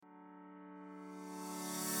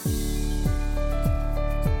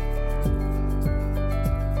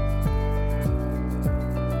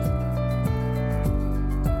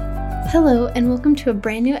Hello, and welcome to a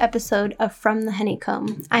brand new episode of From the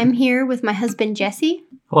Honeycomb. I'm here with my husband, Jesse.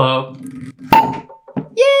 Hello.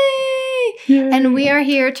 Yay! Yay! And we are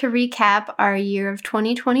here to recap our year of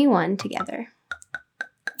 2021 together.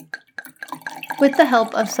 With the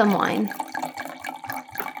help of some wine.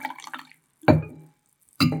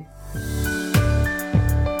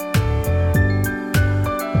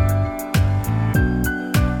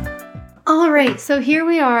 All right, so here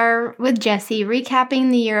we are with Jesse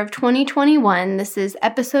recapping the year of 2021. This is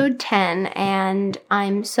episode 10, and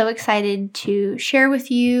I'm so excited to share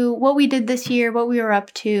with you what we did this year, what we were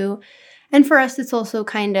up to, and for us, it's also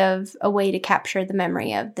kind of a way to capture the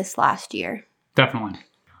memory of this last year. Definitely.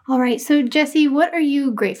 All right, so Jesse, what are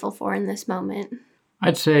you grateful for in this moment?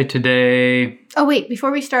 I'd say today... Oh, wait,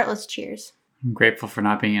 before we start, let's cheers. I'm grateful for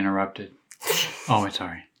not being interrupted. Oh, wait,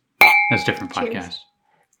 sorry. That's a different podcast. Cheers.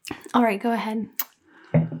 All right, go ahead.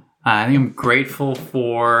 I think I'm grateful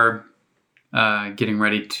for getting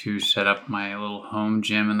ready to set up my little home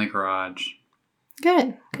gym in the garage.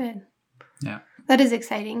 Good. Yeah. That is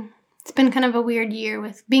exciting. It's been kind of a weird year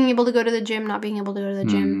with being able to go to the gym, not being able to go to the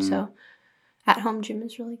gym. So at-home gym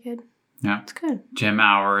is really good. Yeah. It's good. Gym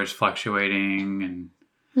hours fluctuating.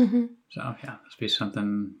 And so, yeah, must be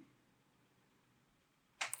something.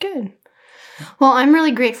 Good. Well, I'm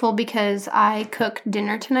really grateful because I cooked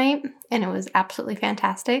dinner tonight and it was absolutely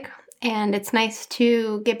fantastic. And it's nice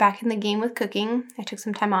to get back in the game with cooking. I took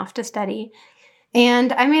some time off to study.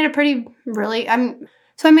 And I made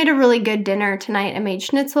I made a really good dinner tonight. I made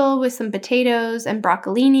schnitzel with some potatoes and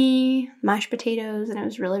broccolini, mashed potatoes, and it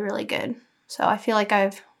was really, really good. So I feel like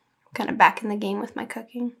I've kind of back in the game with my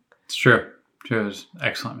cooking. It's true. It was an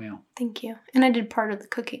excellent meal. Thank you. And I did part of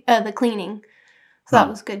the cleaning. So that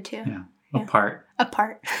was good too. Yeah. A part.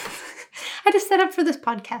 I just set up for this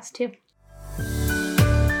podcast too.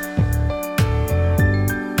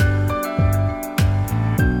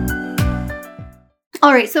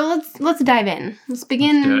 All right, so let's dive in. Let's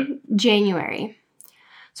begin January.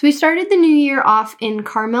 So we started the new year off in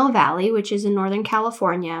Carmel Valley, which is in Northern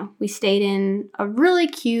California. We stayed in a really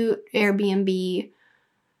cute Airbnb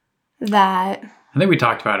that... I think we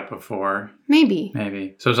talked about it before. Maybe.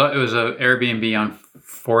 So it was an Airbnb on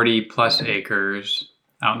 40 plus acres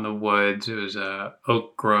out in the woods. It was a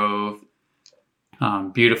oak grove,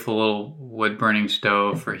 beautiful little wood burning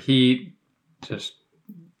stove for heat, just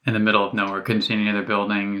in the middle of nowhere. Couldn't see any other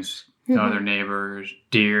buildings, no other neighbors,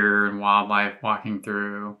 deer and wildlife walking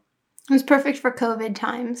through. It was perfect for COVID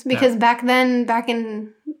times because back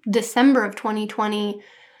in December of 2020,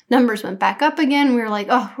 numbers went back up again. We were like,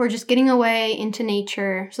 oh, we're just getting away into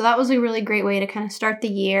nature. So that was a really great way to kind of start the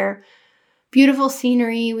year. Beautiful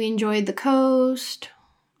scenery. We enjoyed the coast.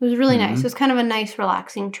 It was really nice. It was kind of a nice,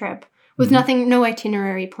 relaxing trip with no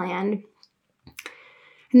itinerary planned.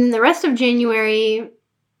 And then the rest of January,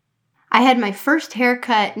 I had my first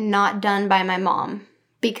haircut not done by my mom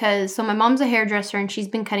so my mom's a hairdresser and she's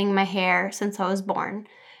been cutting my hair since I was born.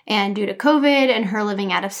 And due to COVID and her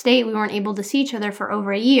living out of state, we weren't able to see each other for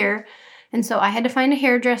over a year. And so I had to find a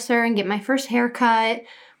hairdresser and get my first haircut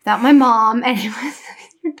without my mom. And it was,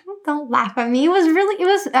 don't laugh at me.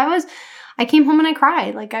 I came home and I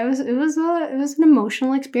cried. Like it was an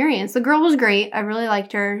emotional experience. The girl was great. I really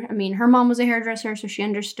liked her. I mean, her mom was a hairdresser, so she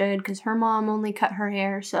understood because her mom only cut her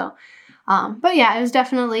hair. So, but yeah, it was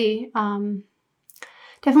definitely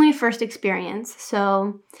a first experience.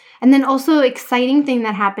 So, and then also exciting thing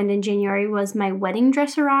that happened in January was my wedding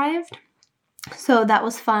dress arrived. So that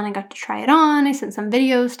was fun. I got to try it on. I sent some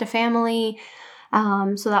videos to family.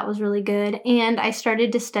 So that was really good. And I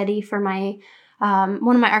started to study for my,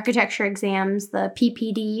 one of my architecture exams, the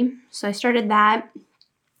PPD. So I started that.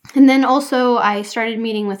 And then also I started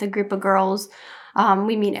meeting with a group of girls.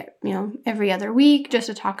 We meet every other week just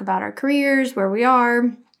to talk about our careers, where we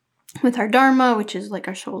are with our Dharma, which is like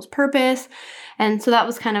our soul's purpose. And so that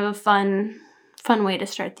was kind of a fun way to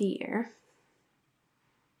start the year.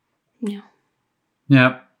 Yeah.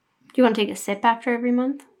 Yep. Do you want to take a sip after every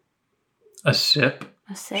month? A sip?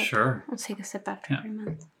 A sip. Sure. Let's take a sip after every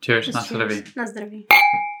month. Cheers. Na zdraví.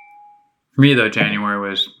 For me, though, January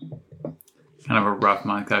was kind of a rough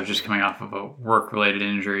month. I was just coming off of a work-related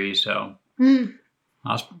injury, so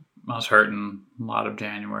I was hurting a lot of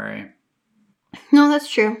January. No, that's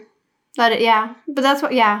true. But that's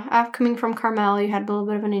coming from Carmel, you had a little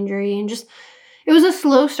bit of an injury and just, it was a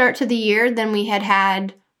slow start to the year than we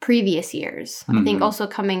had previous years. I think also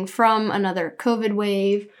coming from another COVID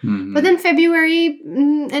wave. Mhm. But then February,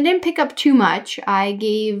 I didn't pick up too much. I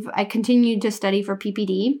continued to study for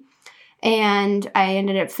PPD, and I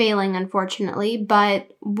ended up failing, unfortunately.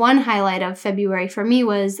 But one highlight of February for me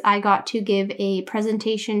was I got to give a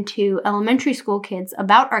presentation to elementary school kids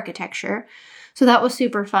about architecture. So that was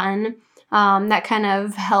super fun. That kind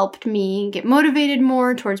of helped me get motivated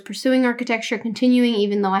more towards pursuing architecture, continuing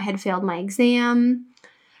even though I had failed my exam.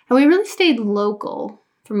 And we really stayed local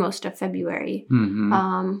for most of February.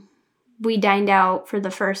 Mhm. We dined out for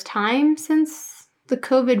the first time since the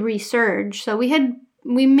COVID resurge. So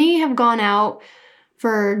we may have gone out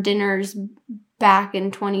for dinners back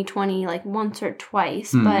in 2020 like once or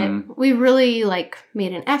twice, but we really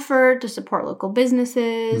made an effort to support local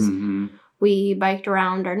businesses. Mhm. We biked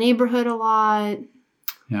around our neighborhood a lot.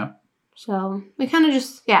 Yeah. So we kind of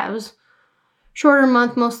just, it was shorter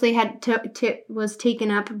month, mostly was taken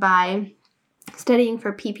up by studying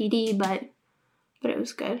for PPD, but it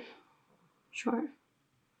was good. Short.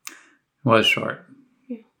 It was short.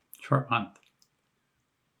 Yeah. Short month.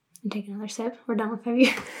 And take another sip. We're done with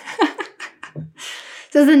February.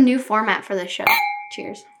 This is a new format for this show.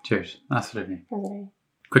 Cheers. Cheers. That's what I mean.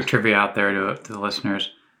 Quick trivia out there to the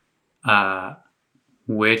listeners. How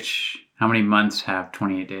many months have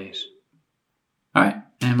 28 days? All right.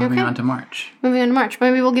 And moving on to March. Moving on to March.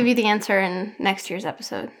 Maybe we'll give you the answer in next year's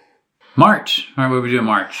episode. March. All right, what do we do in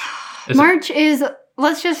March?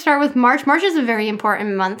 Let's just start with March. March is a very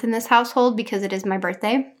important month in this household because it is my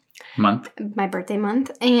birthday. My birthday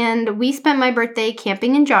month. And we spent my birthday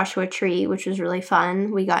camping in Joshua Tree, which was really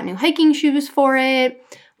fun. We got new hiking shoes for it.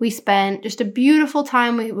 We spent just a beautiful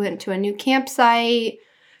time. We went to a new campsite.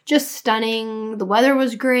 Just stunning. The weather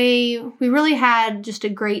was great. We really had just a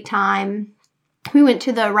great time. We went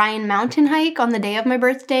to the Orion Mountain hike on the day of my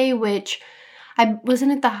birthday, which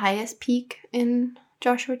wasn't it the highest peak in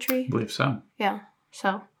Joshua Tree? I believe so. Yeah.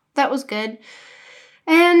 So that was good.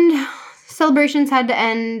 And celebrations had to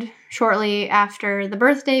end shortly after the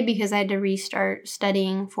birthday because I had to restart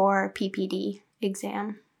studying for PPD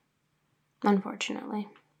exam, unfortunately.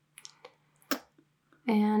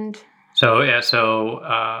 And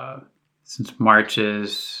so since March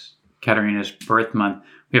is Katerina's birth month,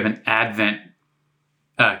 we have an Advent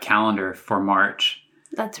calendar for March.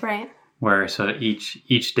 That's right. Where so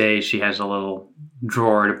each day she has a little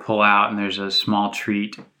drawer to pull out, and there's a small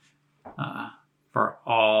treat for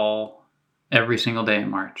every single day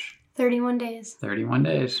in March. 31 days. 31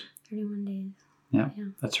 days. 31 days. Yep. Yeah.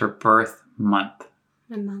 That's her birth month.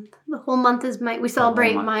 My month. The whole month is we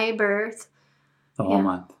celebrate my birth. The whole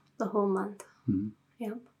month. The whole month. Mm-hmm.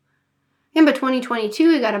 Yep. And by 2022,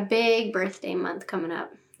 we got a big birthday month coming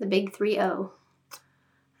up. The big 3-0.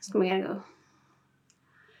 So we gotta go.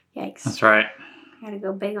 Yikes. That's right. Gotta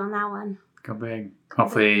go big on that one. Go big.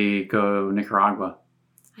 Hopefully go Nicaragua.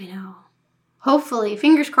 I know. Hopefully.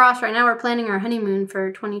 Fingers crossed. Right now we're planning our honeymoon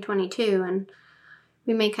for 2022, and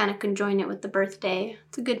we may kind of conjoin it with the birthday.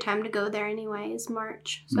 It's a good time to go there anyway, is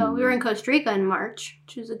March. So we were in Costa Rica in March,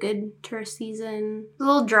 which was a good tourist season. It's a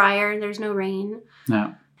little drier. There's no rain.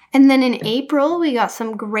 No. And then in April, we got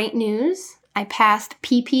some great news. I passed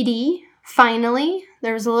PPD, finally.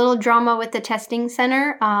 There was a little drama with the testing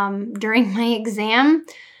center during my exam.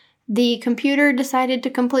 The computer decided to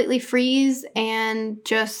completely freeze and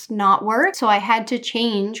just not work. So I had to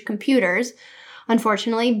change computers,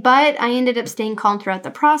 unfortunately. But I ended up staying calm throughout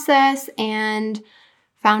the process and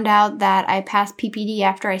found out that I passed PPD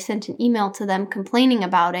after I sent an email to them complaining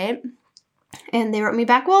about it. And they wrote me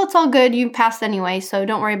back, well, it's all good. You passed anyway, so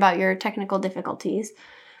don't worry about your technical difficulties.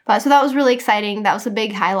 But so that was really exciting. That was a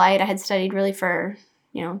big highlight. I had studied really for,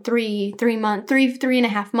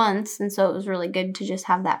 3.5 months. And so it was really good to just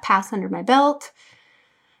have that pass under my belt.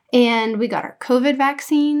 And we got our COVID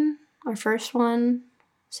vaccine, our first one.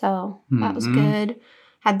 So that was good.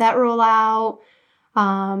 Had that roll out.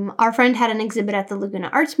 Our friend had an exhibit at the Laguna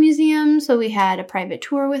Arts Museum. So we had a private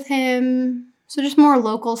tour with him. So just more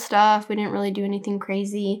local stuff. We didn't really do anything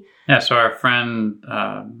crazy. Yeah, so our friend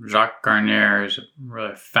Jacques Garnier is a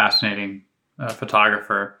really fascinating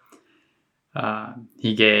photographer.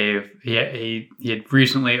 He had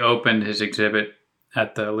recently opened his exhibit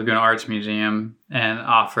at the Laguna Arts Museum and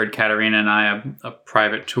offered Katerina and I a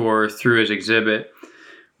private tour through his exhibit.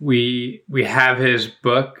 We have his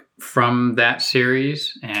book from that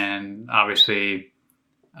series, and obviously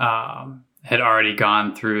had already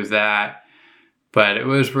gone through that. But it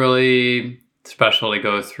was really special to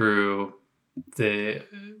go through the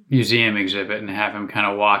museum exhibit and have him kind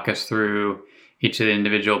of walk us through each of the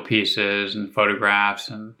individual pieces and photographs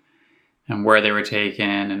and where they were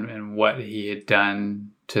taken and what he had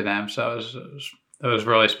done to them. So it was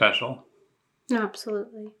really special.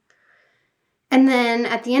 Absolutely. And then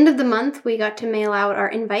at the end of the month, we got to mail out our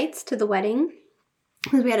invites to the wedding.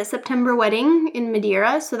 Because we had a September wedding in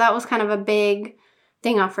Madeira, so that was kind of a big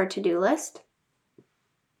thing off our to-do list.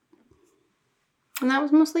 And that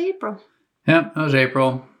was mostly April. Yeah, that was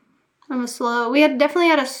April. We definitely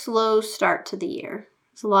had a slow start to the year.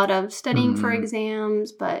 It's a lot of studying for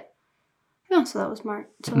exams, but yeah, so that was March.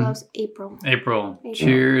 So that was April. April.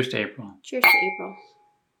 Cheers to April. Cheers to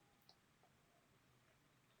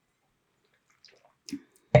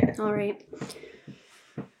April. All right.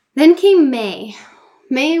 Then came May.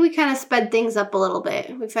 May, we kind of sped things up a little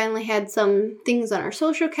bit. We finally had some things on our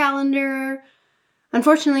social calendar.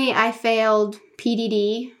 Unfortunately, I failed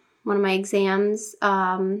PDD, one of my exams.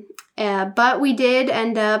 But we did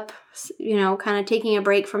end up, kind of taking a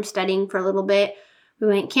break from studying for a little bit. We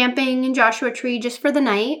went camping in Joshua Tree just for the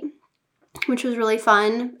night, which was really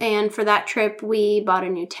fun. And for that trip, we bought a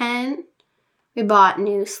new tent. We bought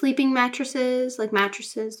new sleeping mattresses.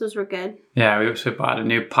 Those were good. Yeah, we also bought a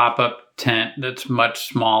new pop-up tent that's much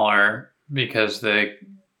smaller because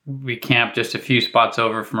we camped just a few spots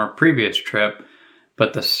over from our previous trip,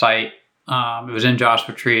 but the site, it was in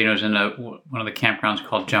Joshua Tree, and it was in one of the campgrounds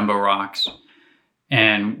called Jumbo Rocks.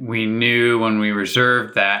 And we knew when we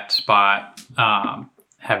reserved that spot,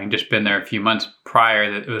 having just been there a few months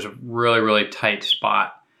prior, that it was a really, really tight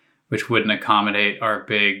spot, which wouldn't accommodate our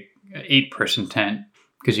big 8-person tent,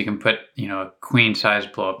 because you can put, a queen size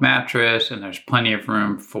blow up mattress, and there's plenty of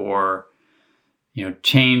room for,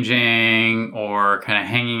 changing or kind of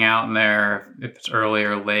hanging out in there if it's early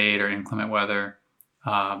or late or inclement weather.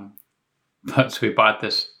 But so we bought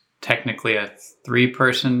this technically a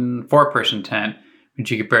 4-person tent, which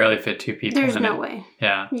you could barely fit 2 people in. There's no way.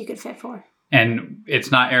 Yeah. You could fit 4. And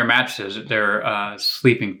it's not air mattresses; they're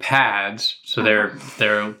sleeping pads. So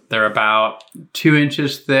they're about 2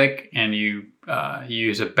 inches thick, and you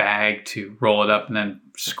use a bag to roll it up and then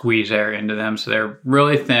squeeze air into them. So they're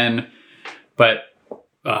really thin, but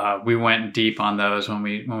we went deep on those when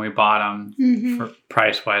we bought them. For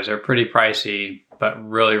price wise, they're pretty pricey, but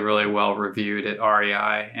really, really well reviewed at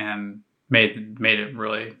REI, and made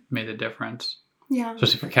the difference. Yeah,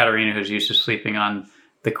 especially for Katerina, who's used to sleeping on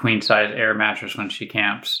the queen size air mattress when she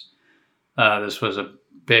camps. This was a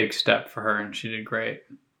big step for her, and she did great.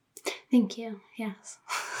 Thank you. Yes.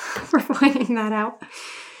 For pointing that out.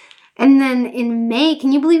 And then in May,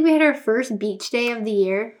 can you believe we had our first beach day of the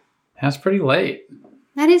year? That's pretty late.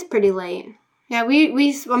 That is pretty late. Yeah,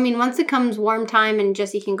 once it comes warm time and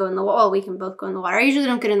Jesse can go in the water, we can both go in the water. I usually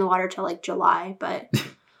don't get in the water till July, but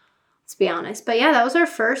let's be honest. But yeah, that was our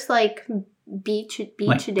first beach day.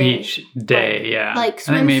 Beach day, yeah. Swimsuit,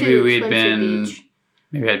 I think maybe beach.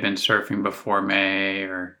 Maybe I'd been surfing before May,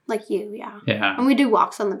 or you, yeah. Yeah. And we do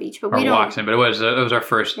walks on the beach, but we don't. Walks in, but it was our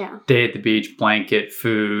first day at the beach. Blanket,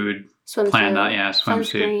 food, swimsuit, planned out,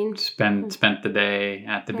 swimsuit. Sunscreen. Spent the day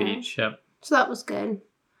at the beach. Yep. So that was good.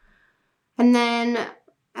 And then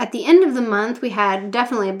at the end of the month, we had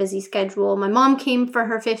definitely a busy schedule. My mom came for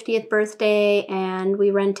her 50th birthday, and we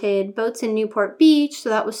rented boats in Newport Beach, so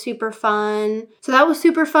that was super fun.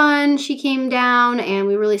 She came down, and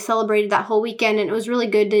we really celebrated that whole weekend, and it was really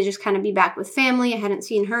good to just kind of be back with family. I hadn't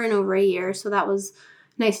seen her in over a year, so that was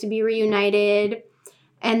nice to be reunited.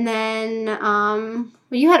 And then,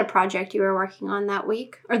 you had a project you were working on that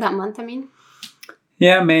week, or that month, I mean.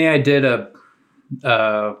 Yeah, May, I did one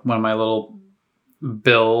of my little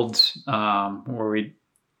builds where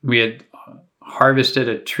we had harvested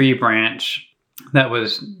a tree branch that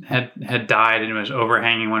had died, and it was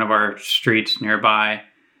overhanging one of our streets nearby,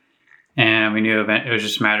 and we knew it was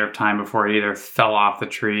just a matter of time before it either fell off the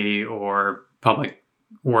tree or Public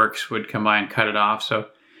Works would come by and cut it off. So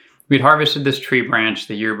we'd harvested this tree branch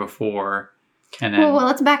the year before, and then well,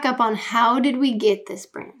 let's back up on how did we get this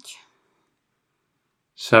branch.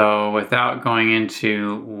 So without going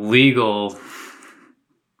into legal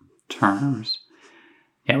terms,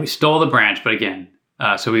 we stole the branch. But again,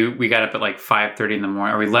 so we got up at 5:30 in the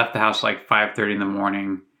morning, or we left the house 5:30 in the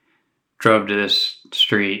morning, drove to this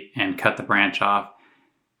street and cut the branch off,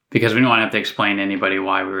 because we didn't want to have to explain to anybody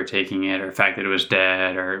why we were taking it, or the fact that it was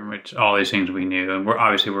dead, or all these things we knew. And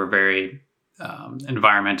we're very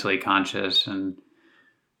environmentally conscious, and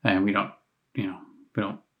we don't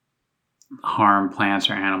harm plants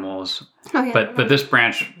or animals. Oh, yeah, but this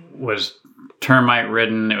branch was termite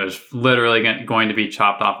ridden. It was literally going to be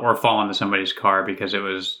chopped off or fall into somebody's car because it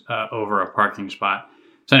was over a parking spot.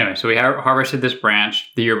 So anyway, we harvested this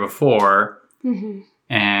branch the year before, and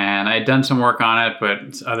I had done some work on it,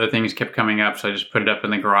 but other things kept coming up, so I just put it up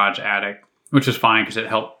in the garage attic, which was fine because it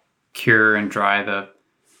helped cure and dry the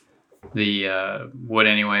wood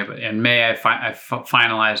anyway. But in May, I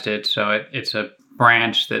finalized it. So it's a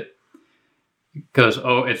branch that goes,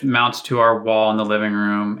 it mounts to our wall in the living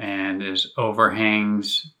room and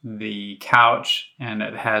overhangs the couch, and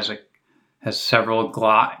it has several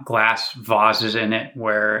glass vases in it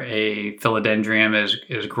where a philodendron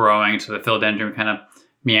is growing. So the philodendron kind of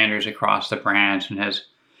meanders across the branch and has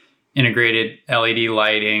integrated LED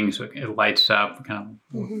lighting, so it lights up, kind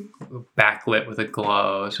of backlit with a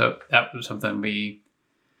glow. So that was something we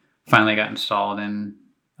finally got installed in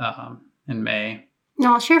May.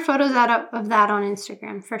 No, I'll share photos of that on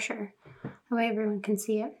Instagram for sure. That way everyone can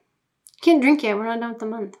see it. Can't drink yet. We're not done with the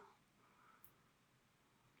month.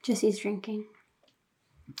 Jesse's drinking.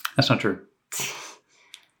 That's not true.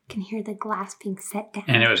 Can hear the glass being set down.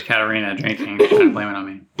 And it was Katarina drinking. Don't blame it on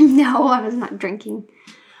me. No, I was not drinking.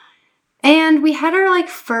 And we had our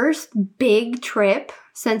first big trip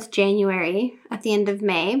since January at the end of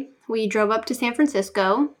May. We drove up to San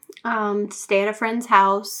Francisco to stay at a friend's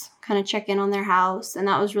house, kind of check in on their house. And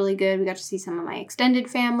that was really good. We got to see some of my extended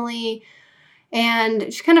family and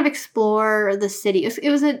just kind of explore the city.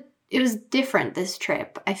 It was different this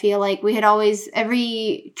trip. I feel like we had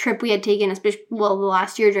every trip we had taken, especially, the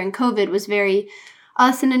last year during COVID was very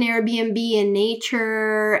us in an Airbnb in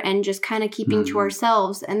nature and just kind of keeping to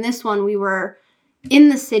ourselves. And this one, we were in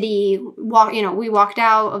the city, we walked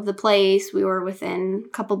out of the place. We were within a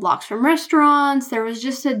couple blocks from restaurants. There was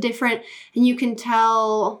just a different, and you can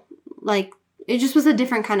tell, it just was a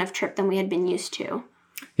different kind of trip than we had been used to.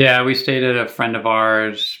 Yeah, we stayed at a friend of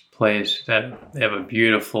ours' place that they have a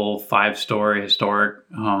beautiful 5-story historic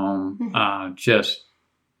home. Just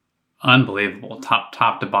unbelievable,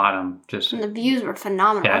 top to bottom. And the views were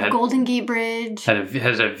phenomenal. Yeah, Golden Gate Bridge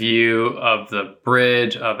has a view of the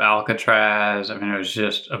bridge of Alcatraz. I mean, it was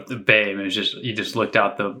just of the bay. I mean, it was just, you just looked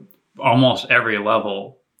out almost every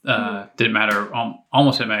level. Didn't matter,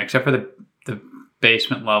 almost didn't matter, except for the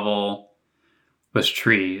basement level was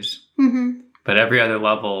trees. But every other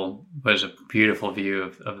level was a beautiful view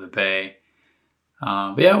of the bay.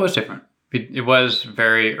 But yeah, it was different. It was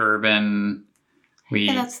very urban.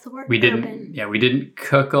 That's the word. We didn't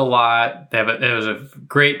cook a lot. There was a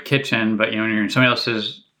great kitchen, but when you're in somebody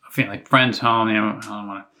else's, friend's home, I don't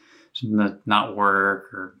want to not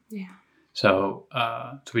work or. Yeah. So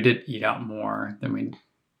we did eat out more than we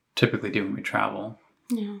typically do when we travel.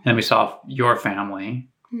 Yeah. And we saw your family,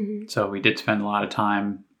 so we did spend a lot of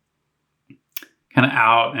time kind of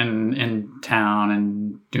out and in town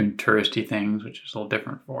and doing touristy things, which is a little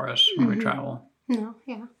different for us when we travel. No,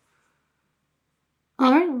 yeah.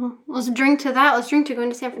 All right, well, let's drink to that. Let's drink to going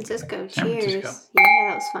to San Francisco. Cheers. Yeah,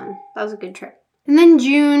 that was fun. That was a good trip. And then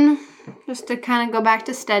June, just to kind of go back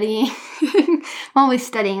to studying. I'm always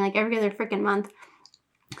studying every other freaking month.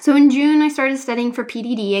 So in June, I started studying for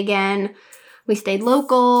PDD again. We stayed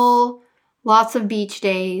local, lots of beach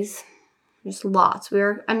days. Just lots. We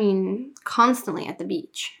were, constantly at the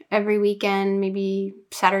beach. Every weekend, maybe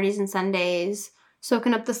Saturdays and Sundays,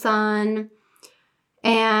 soaking up the sun.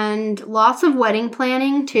 And lots of wedding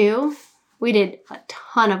planning, too. We did a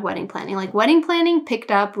ton of wedding planning. Wedding planning picked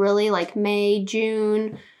up really May,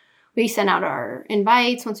 June. We sent out our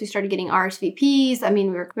invites once we started getting RSVPs.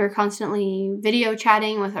 We were constantly video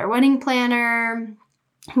chatting with our wedding planner,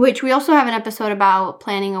 which we also have an episode about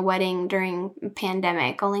planning a wedding during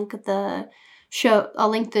pandemic. I'll link the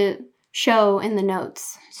show in the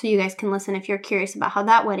notes so you guys can listen if you're curious about how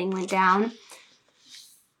that wedding went down.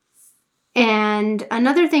 And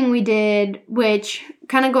another thing we did, which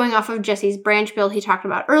kind of going off of Jesse's branch build he talked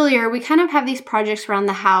about earlier, we kind of have these projects around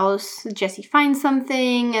the house. Jesse finds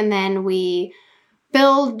something and then we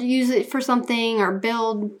use it for something or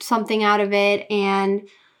build something out of it. And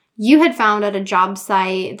you had found at a job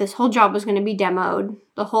site, this whole job was going to be demoed,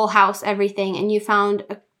 the whole house, everything. And you found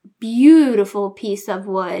a beautiful piece of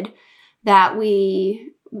wood that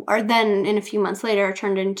we are then in a few months later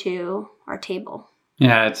turned into our table.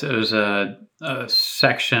 Yeah, it was a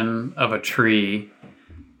section of a tree.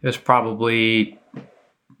 It was probably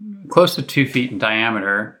close to 2 feet in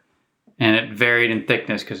diameter, and it varied in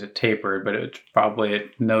thickness because it tapered, but it's probably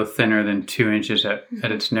no thinner than 2 inches at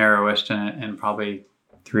its narrowest and probably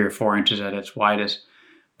 3 or 4 inches at its widest.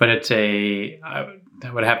 But I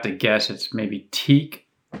would have to guess it's maybe teak.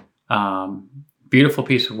 Beautiful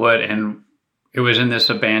piece of wood, and it was in this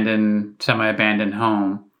semi-abandoned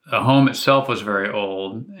home. The home itself was very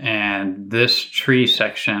old, and this tree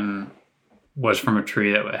section was from a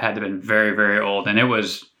tree that had to have been very, very old, and it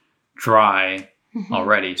was dry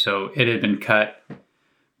already. So it had been cut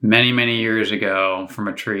many, many years ago from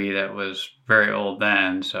a tree that was very old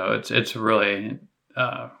then. So it's really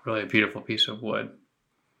a beautiful piece of wood.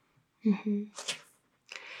 Mm-hmm.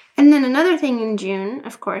 And then another thing in June,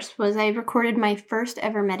 of course, was I recorded my first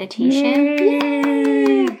ever meditation.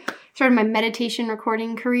 Yay! Started my meditation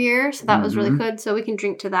recording career, so that was really good. So we can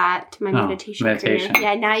drink to that, to my meditation career.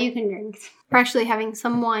 Yeah, now you can drink. We're actually having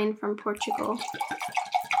some wine from Portugal.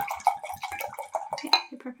 Okay,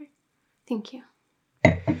 perfect. Thank you.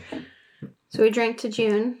 So we drank to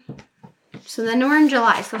June. So then we're in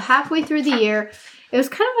July. So halfway through the year, it was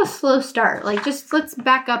kind of a slow start. Like, just let's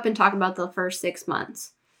back up and talk about the first 6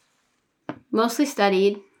 months. Mostly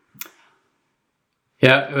studied.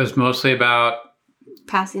 Yeah, it was mostly about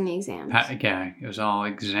passing the exams. Yeah, it was all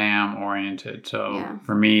exam oriented. So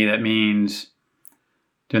for me, that means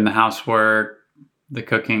doing the housework, the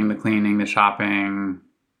cooking, the cleaning, the shopping.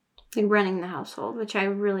 Like running the household, which I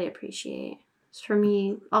really appreciate. For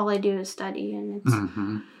me, all I do is study, and it's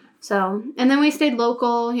so. And then we stayed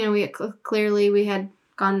local. You know, we had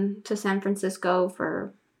gone to San Francisco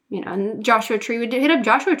for, you know, and Joshua Tree. We hit up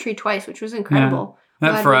Joshua Tree twice, which was incredible.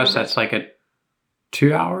 Yeah. That for us, that's like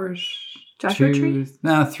 2 hours. Joshua Tree?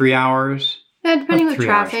 No, 3 hours. Yeah, depending on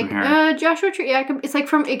traffic. Joshua Tree, yeah, it's like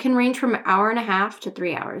it can range from an hour and a half to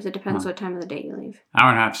 3 hours. It depends what time of the day you leave.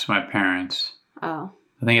 Hour and a half to my parents. Oh.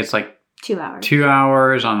 I think it's like 2 hours. 2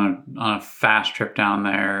 hours on a fast trip down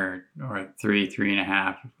there, or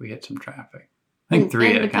 3.5 if we hit some traffic. I think 3.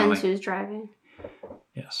 It depends who's driving.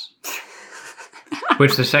 Yes.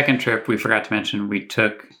 Which the second trip, we forgot to mention, we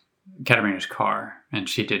took Katarina's car, and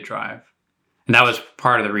she did drive. And that was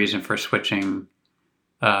part of the reason for switching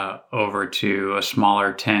over to a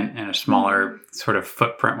smaller tent and a smaller sort of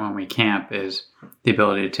footprint when we camp, is the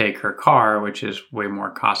ability to take her car, which is way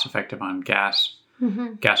more cost effective on gas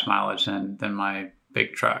mileage than my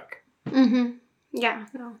big truck. Mm-hmm. Yeah.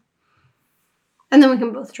 No. And then we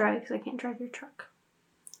can both drive because I can't drive your truck.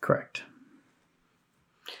 Correct.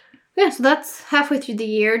 Yeah, so that's halfway through the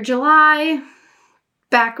year. July,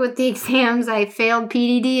 back with the exams, I failed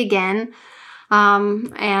PDD again.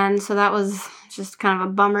 And so that was just kind of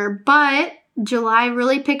a bummer. But July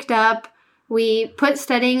really picked up. We put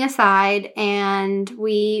studying aside, and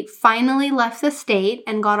we finally left the state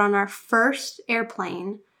and got on our first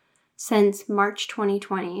airplane since March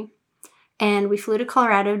 2020. And we flew to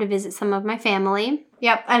Colorado to visit some of my family.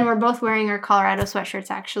 Yep, and we're both wearing our Colorado sweatshirts,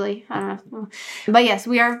 actually. I don't know. But yes,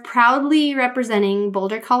 we are proudly representing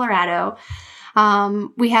Boulder, Colorado.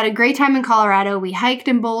 We had a great time in Colorado. We hiked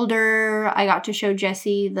in Boulder. I got to show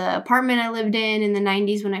Jesse the apartment I lived in the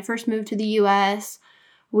 90s when I first moved to the U.S.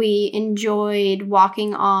 We enjoyed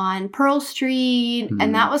walking on Pearl Street.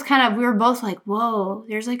 And that was we were both like, whoa,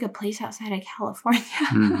 there's like a place outside of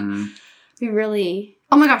California. We really...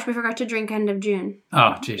 Oh my gosh, we forgot to drink end of June.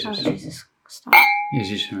 Oh, Jesus. Oh, Jesus. Stop.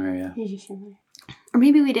 Jesus Maria. Or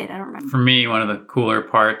maybe we did. I don't remember. For me, one of the cooler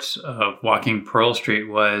parts of walking Pearl Street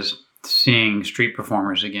was seeing street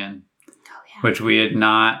performers again. Oh, yeah. Which we had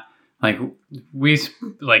not...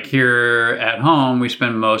 here at home, we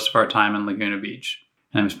spend most of our time in Laguna Beach.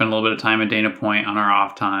 And we spend a little bit of time at Dana Point on our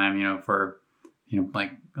off time,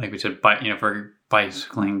 like we said, for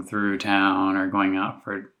bicycling through town or going out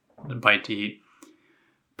for a bite to eat.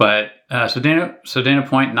 But so Dana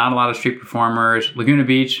Point, not a lot of street performers. Laguna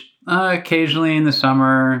Beach, occasionally in the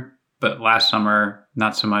summer, but last summer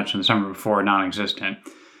not so much, and the summer before non-existent.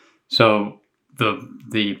 So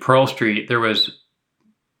the Pearl Street, there was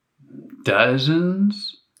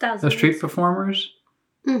dozens of street performers.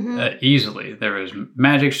 Easily. There was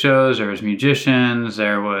magic shows, there was musicians,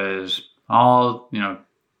 there was all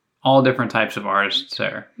different types of artists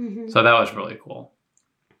there. So that was really cool.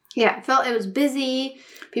 Yeah, I felt it was busy.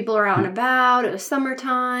 People were out and about. It was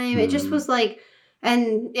summertime. It just was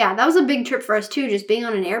and yeah, that was a big trip for us too, just being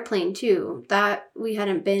on an airplane too. That we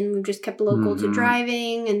hadn't been. We just kept local to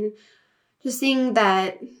driving, and just seeing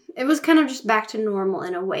that it was kind of just back to normal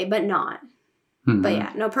in a way, but not. But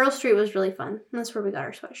yeah, no, Pearl Street was really fun. That's where we got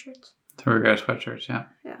our sweatshirts. That's where we got our sweatshirts, yeah.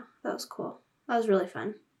 Yeah, that was cool. That was really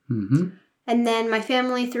fun. And then my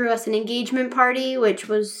family threw us an engagement party, which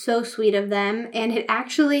was so sweet of them. And it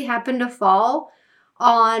actually happened to fall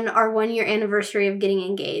on our 1-year anniversary of getting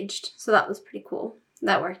engaged. So that was pretty cool.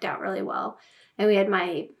 That worked out really well. And we had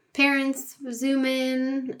my parents Zoom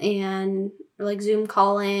in and Zoom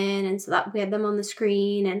call in. And so that we had them on the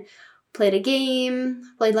screen and played a game,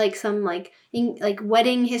 played some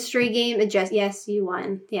wedding history game. Yes, you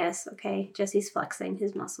won. Yes, okay. Jesse's flexing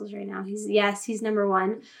his muscles right now. He's number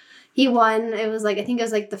one. He won. It was I think it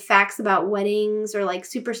was the facts about weddings or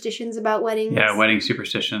superstitions about weddings. Yeah, wedding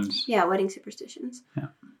superstitions. Yeah, wedding superstitions. Yeah.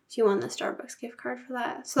 So you won the Starbucks gift card for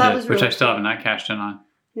that. So that was really which I still have not cashed in on.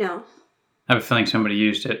 No. I have a feeling somebody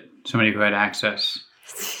used it. Somebody who had access.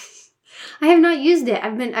 I have not used it.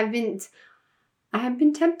 I have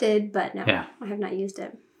been tempted, but no. Yeah. I have not used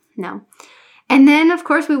it. No. And then, of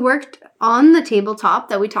course, we worked on the tabletop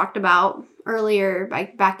that we talked about earlier,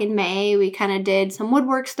 back in May. We kind of did some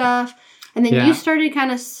woodwork stuff. And then you started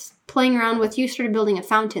kind of playing around you started building a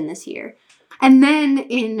fountain this year. And then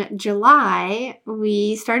in July,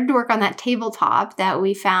 we started to work on that tabletop that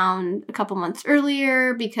we found a couple months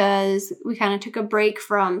earlier because we kind of took a break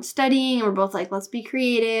from studying. We're both like, let's be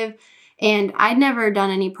creative. And I'd never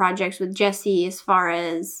done any projects with Jesse as far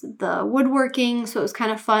as the woodworking, so it was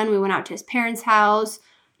kind of fun. We went out to his parents' house.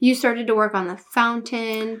 You started to work on the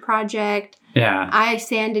fountain project. Yeah. I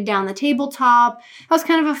sanded down the tabletop. That was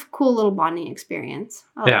kind of a cool little bonding experience.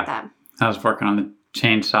 I like that. I was working on the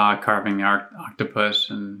chainsaw, carving the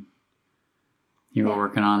octopus, and you were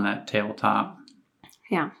working on that tabletop.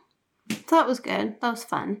 Yeah. So that was good. That was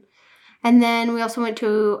fun. And then we also went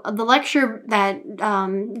to the lecture that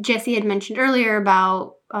Jesse had mentioned earlier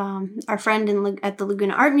about our friend at the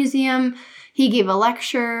Laguna Art Museum. He gave a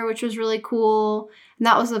lecture, which was really cool. And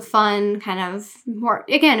that was a fun kind of more,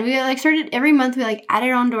 again, we started every month, we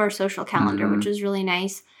added onto our social calendar, which was really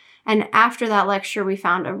nice. And after that lecture, we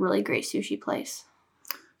found a really great sushi place.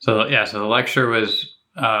 So the lecture was,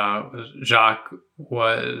 Jacques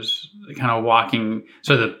was kind of walking,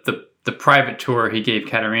 so the private tour he gave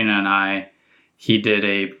Katerina and I, he did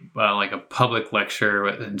a public lecture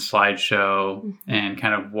and slideshow and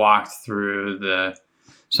kind of walked through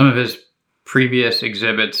some of his previous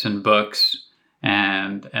exhibits and books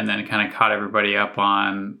and then kind of caught everybody up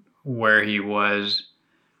on where he was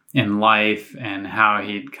in life and how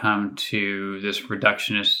he'd come to this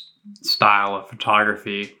reductionist style of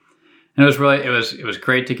photography. And it was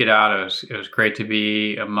great to get out. It was great to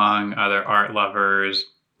be among other art lovers.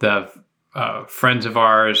 The friends of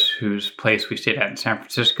ours whose place we stayed at in San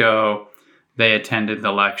Francisco, they attended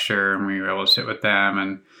the lecture and we were able to sit with them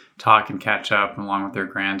and talk and catch up along with their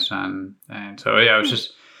grandson. And so, it was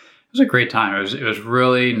a great time. It was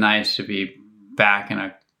really nice to be back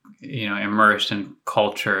in immersed in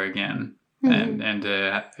culture again and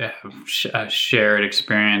to have a shared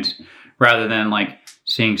experience rather than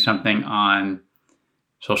seeing something on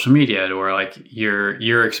social media or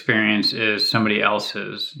your experience is somebody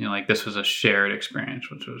else's. This was a shared experience,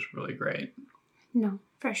 which was really great. No,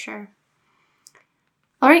 for sure.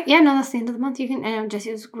 All right. Yeah, no, that's the end of the month. I know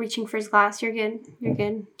Jesse was reaching for his glass. You're good. You're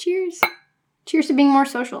good. Cheers. Cheers to being more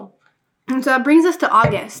social. And so that brings us to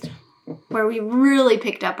August, where we really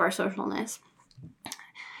picked up our socialness.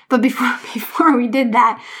 But before we did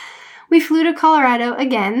that, we flew to Colorado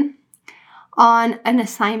again on an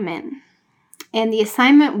assignment. And the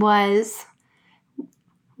assignment was,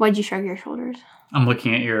 why'd you shrug your shoulders? I'm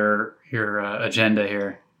looking at your agenda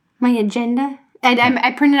here. My agenda?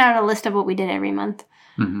 I printed out a list of what we did every month.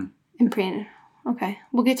 Mm-hmm. And printed. Okay.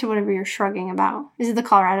 We'll get to whatever you're shrugging about. Is it the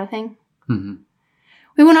Colorado thing? Mm-hmm.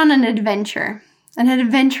 We went on an adventure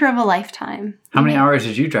of a lifetime. How many hours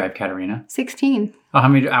did you drive, Katerina? 16. Oh, how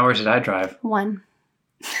many hours did I drive? 1.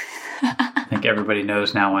 I think everybody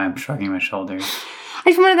knows now why I'm shrugging my shoulders. I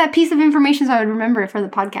just wanted that piece of information so I would remember it for the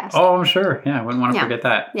podcast. Oh, I'm sure. Yeah, I wouldn't want to forget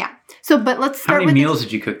that. Yeah. So, but let's start with... How many meals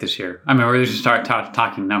did you cook this year? I mean, we're just start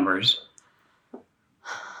talking numbers.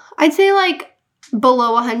 I'd say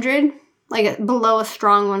below 100. Below a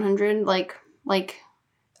strong 100.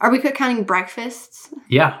 Are we counting breakfasts?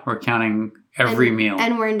 Yeah, we're counting every meal.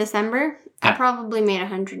 And we're in December? Yeah. I probably made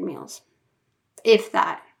 100 meals. If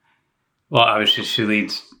that. Well, obviously she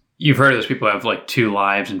leads... You've heard of those people who have 2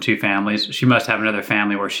 lives and 2 families. She must have another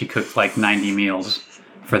family where she cooked 90 meals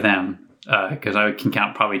for them. Because I can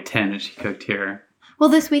count probably 10 that she cooked here. Well,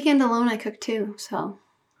 this weekend alone I cooked 2, so.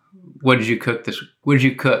 What did you cook What did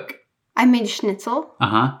you cook? I made schnitzel.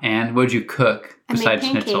 Uh-huh. And what did you cook besides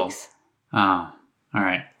schnitzel? Oh, all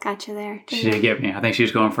right. Gotcha there. She did get me. I think she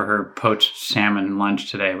was going for her poached salmon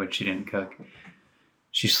lunch today, which she didn't cook.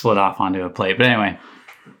 She slid off onto a plate. But anyway.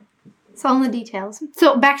 It's all in the details.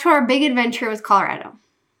 So back to our big adventure with Colorado.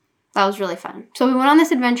 That was really fun. So we went on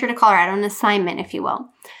this adventure to Colorado, an assignment, if you will.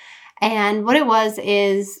 And what it was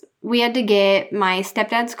is we had to get my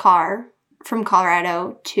stepdad's car from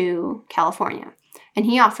Colorado to California. And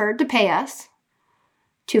he offered to pay us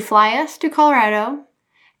to fly us to Colorado.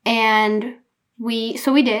 And we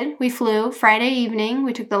did. We flew Friday evening.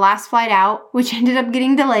 We took the last flight out, which ended up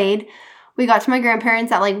getting delayed. We got to my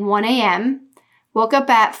grandparents at 1 a.m., woke up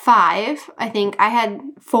at 5. I think I had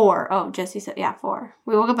 4. Oh, Jesse said, 4.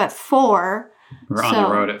 We woke up at 4. We were on the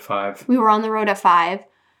road at 5. We were on the road at 5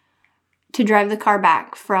 to drive the car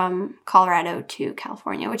back from Colorado to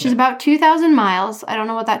California, which is about 2,000 miles. I don't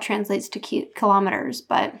know what that translates to kilometers,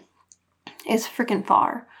 but it's freaking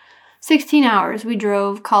far. 16 hours. We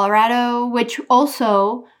drove Colorado, which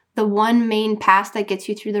also the one main pass that gets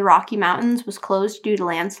you through the Rocky Mountains was closed due to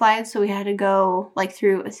landslides. So we had to go like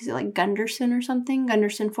through, is it like Gunderson or something?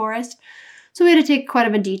 Gunderson Forest. So we had to take quite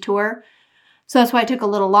of a detour. So that's why it took a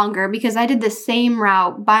little longer, because I did the same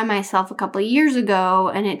route by myself a couple of years ago,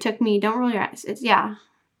 and it took me,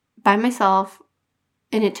 by myself,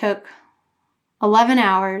 and it took 11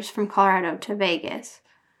 hours from Colorado to Vegas.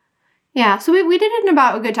 Yeah, so we did it in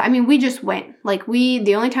about a good time. I mean, we just went. Like,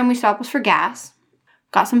 the only time we stopped was for gas,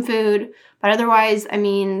 got some food, but otherwise, I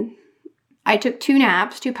mean, I took 2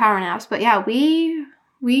 power naps, but yeah, we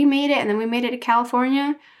made it, and then we made it to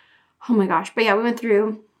California. Oh my gosh, but yeah, we went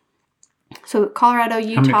through, so Colorado,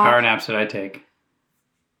 Utah. How many power naps did I take?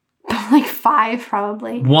 Like 5,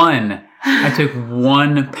 probably. 1. I took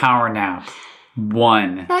 1 power nap.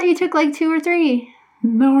 1. I thought you took like 2 or 3.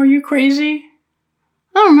 No, are you crazy?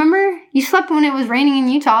 I don't remember. You slept when it was raining in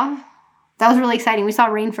Utah. That was really exciting. We saw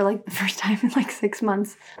rain for like the first time in like 6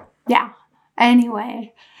 months. Yeah.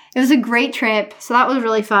 Anyway, it was a great trip. So that was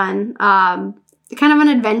really fun. Kind of an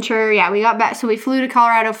adventure. Yeah, we got back. So we flew to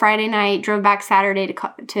Colorado Friday night, drove back Saturday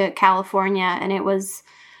to California, and it was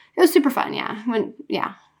super fun.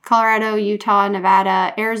 Yeah. Colorado, Utah,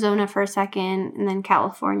 Nevada, Arizona for a second, and then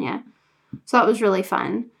California. So that was really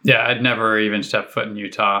fun. Yeah, I'd never even stepped foot in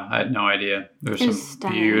Utah. I had no idea. There's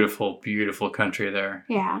some beautiful, beautiful country there.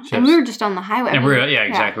 Yeah, and we were just on the highway. And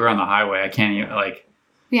exactly. We're on the highway. I can't even, like...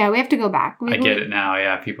 Yeah, we have to go back. I get it now.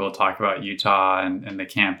 Yeah, people talk about Utah and the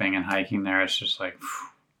camping and hiking there. It's just like,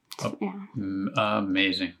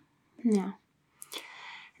 amazing. Yeah.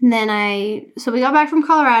 And then so we got back from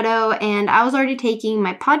Colorado, and I was already taking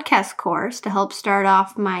my podcast course to help start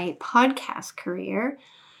off my podcast career.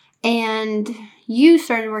 And you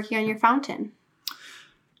started working on your fountain.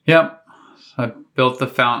 Yep. So I built the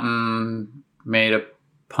fountain, made a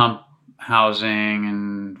pump housing,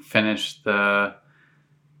 and finished the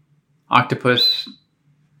octopus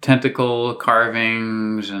tentacle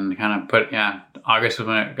carvings, and kind of August was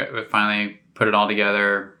when we finally put it all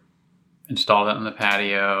together, installed it in the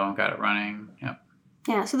patio, got it running. Yep.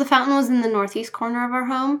 Yeah, so the fountain was in the northeast corner of our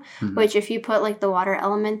home, which if you put like the water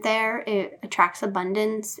element there, it attracts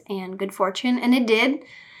abundance and good fortune. And it did,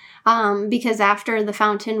 because after the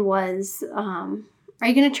fountain was, are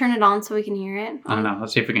you going to turn it on so we can hear it? I don't know.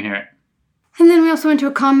 Let's see if we can hear it. And then we also went to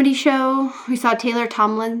a comedy show. We saw Taylor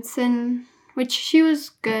Tomlinson, which she was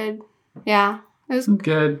good. Yeah, it was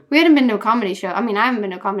good. We hadn't been to a comedy show. I mean, I haven't been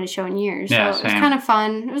to a comedy show in years. Yeah, so it was kind of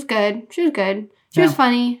fun. It was good. She was good. She was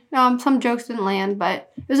funny. Some jokes didn't land,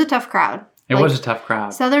 but it was a tough crowd. It was a tough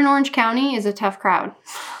crowd. Southern Orange County is a tough crowd.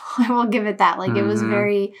 I will give it that. Like, it was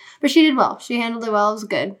very... But she did well. She handled it well. It was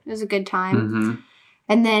good. It was a good time.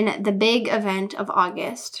 And then the big event of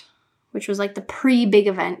August, which was like the pre-big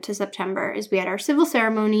event to September, is we had our civil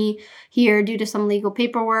ceremony here due to some legal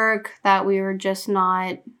paperwork that we were just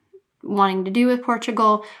not wanting to do with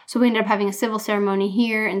Portugal. So we ended up having a civil ceremony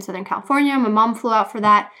here in Southern California. My mom flew out for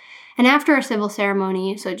that. And after our civil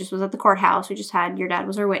ceremony, so it just was at the courthouse, we just had your dad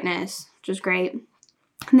was our witness, which was great.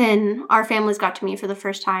 And then our families got to meet for the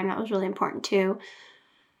first time. That was really important too.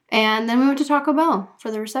 And then we went to Taco Bell for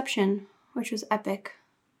the reception, which was epic,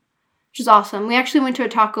 which is awesome. We actually went to a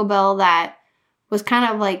Taco Bell that was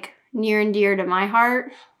kind of like near and dear to my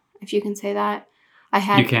heart, if you can say that.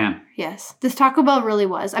 You can. Yes. This Taco Bell really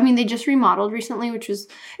was. I mean, they just remodeled recently, it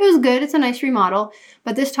was good. It's a nice remodel.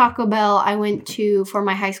 But this Taco Bell I went to for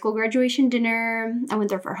my high school graduation dinner. I went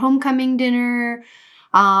there for homecoming dinner.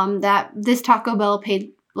 This Taco Bell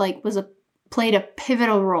played a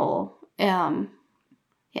pivotal role. A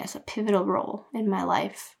pivotal role in my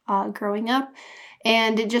life growing up.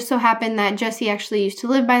 And it just so happened that Jesse actually used to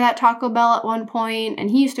live by that Taco Bell at one point, and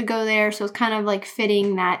he used to go there. So it's kind of like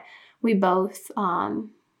fitting that we both,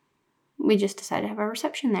 we just decided to have our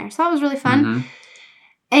reception there. So that was really fun.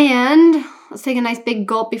 And let's take a nice big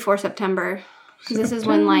gulp before September. Because this is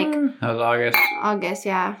when that was August. August,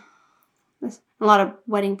 yeah. There's a lot of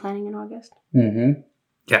wedding planning in August.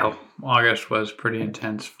 Yeah, August was pretty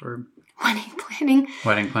intense for...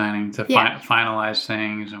 Wedding planning to finalize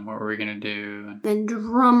things and what were we going to do. Then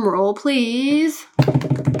drum roll, please.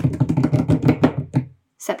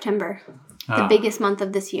 September. The biggest month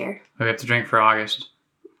of this year. We have to drink for August.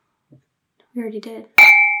 We already did.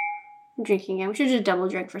 I'm drinking again. We should just double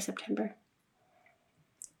drink for September.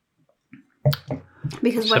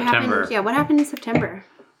 Because what happened? Yeah, what happened in September?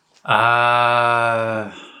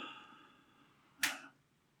 That's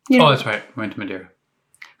right. We went to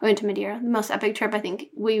Madeira. The most epic trip I think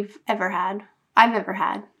I've ever had.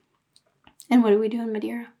 And what did we do in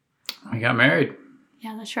Madeira? We got married.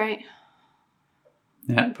 Yeah, that's right.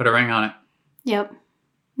 Yeah, put a ring on it. Yep.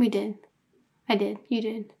 We did. I did. You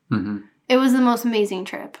did. Mm-hmm. It was the most amazing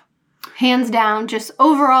trip. Hands down. Just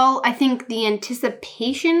overall, I think the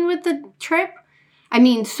anticipation with the trip, I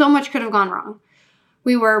mean, so much could have gone wrong.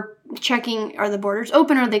 We were checking, are the borders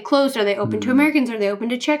open? Are they closed? Are they open to Americans? Are they open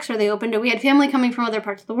to Czechs? Are they open to... We had family coming from other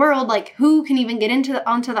parts of the world. Like, who can even get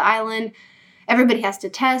onto the island? Everybody has to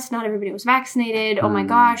test. Not everybody was vaccinated. Oh my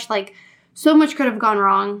gosh. Like, so much could have gone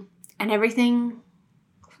wrong. And everything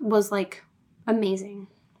was, like, amazing.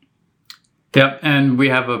 Yep. And we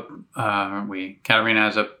have Katerina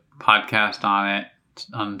has a podcast on it,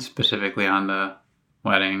 specifically on the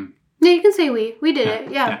wedding. Yeah, you can say we. We did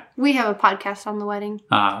it. Yeah. We have a podcast on the wedding.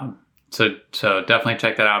 So definitely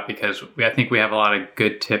check that out because I think we have a lot of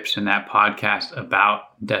good tips in that podcast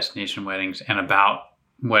about destination weddings and about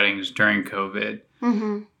weddings during COVID.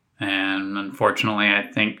 Mm-hmm. And unfortunately, I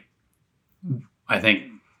think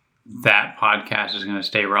that podcast is going to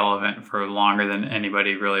stay relevant for longer than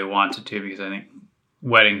anybody really wants it to because I think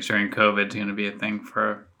weddings during COVID is going to be a thing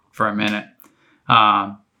for a minute.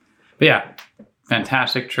 But yeah,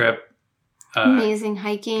 fantastic trip. Amazing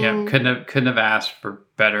hiking. Yeah, couldn't have asked for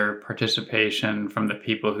better participation from the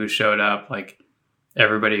people who showed up. Like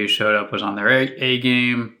everybody who showed up was on their A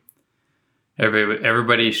game.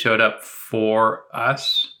 Everybody showed up for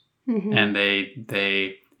us, and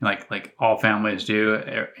they like all families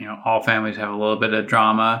do. You know, all families have a little bit of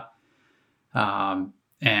drama,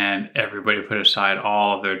 and everybody put aside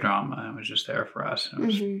all of their drama and was just there for us.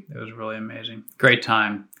 It was really amazing. Great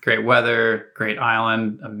time, great weather, great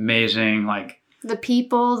island, amazing. Like the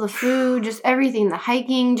people, the food, just everything. The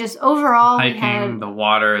hiking, just overall. The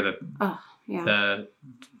water,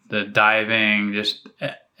 the diving, just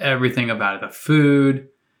everything about it. The food,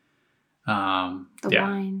 wine.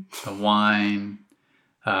 The wine.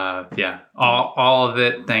 All of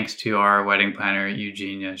it thanks to our wedding planner,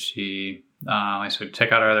 Eugenia. She, so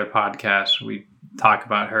check out our other podcasts. We talk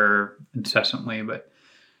about her incessantly, but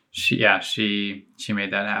she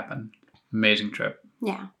made that happen. Amazing trip.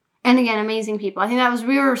 Yeah. And again, amazing people. I think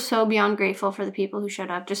we were so beyond grateful for the people who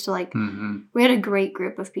showed up just to we had a great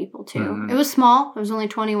group of people too. It was small. There was only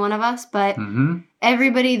 21 of us, but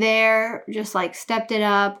everybody there just stepped it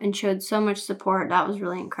up and showed so much support. That was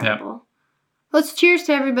really incredible. Yep. Let's cheers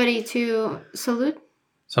to everybody to salute.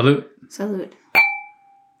 Salute. Salute.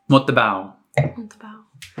 Muito bom. Muito bom.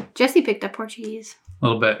 Jesse picked up Portuguese. A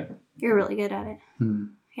little bit. You're really good at it.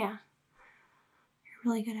 Yeah. You're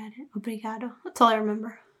really good at it. Obrigado. That's all I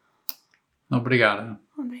remember. Obrigado.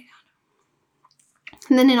 Obrigado.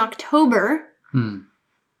 And then in October,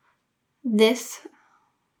 this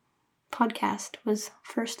podcast was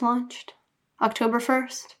first launched. October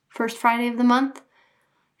 1st. First Friday of the month.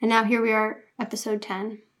 And now here we are, episode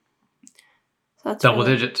 10. So that's double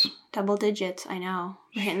digits. Double digits, I know.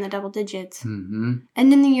 We're hitting the double digits. Ending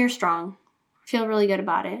the year strong. Feel really good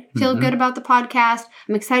about it. Feel good about the podcast.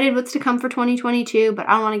 I'm excited what's to come for 2022, but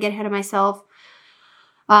I don't want to get ahead of myself.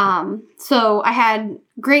 So I had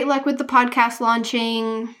great luck with the podcast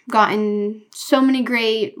launching, gotten so many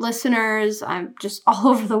great listeners. I'm just all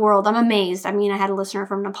over the world. I'm amazed. I mean, I had a listener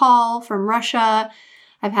from Nepal, from Russia.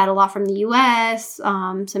 I've had a lot from the US,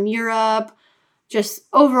 some Europe, just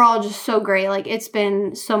overall just so great. It's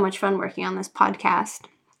been so much fun working on this podcast.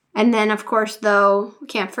 And then, of course, though, we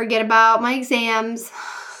can't forget about my exams.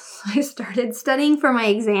 I started studying for my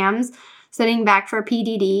exams, studying back for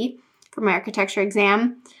PDD, for my architecture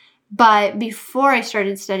exam. But before I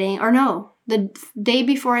started studying, the day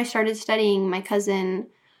before I started studying, my cousin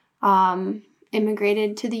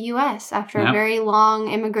immigrated to the U.S. after a very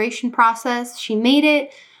long immigration process. She made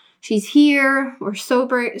it. She's here. We're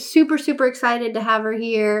super, super excited to have her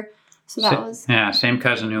here. So that was... Yeah, same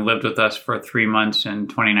cousin who lived with us for 3 months in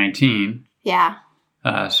 2019. Yeah.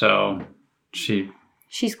 So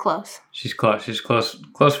she's close. She's close. She's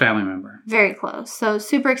close family member. Very close. So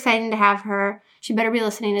super exciting to have her. She better be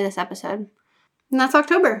listening to this episode. And that's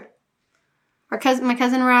October. My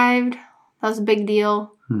cousin arrived. That was a big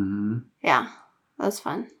deal. Yeah. That was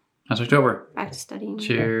fun. That's October. Back to studying.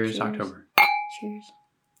 Cheers. October. Cheers.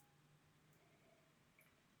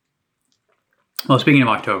 Well, speaking of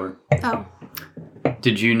October. Oh.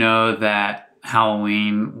 Did you know that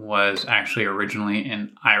Halloween was actually originally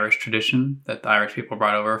an Irish tradition that the Irish people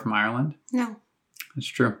brought over from Ireland? No. It's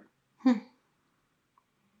true.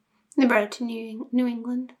 They brought it to New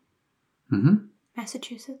England.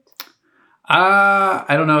 Massachusetts. I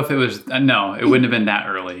don't know if it was... no, it wouldn't have been that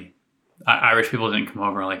early. Irish people didn't come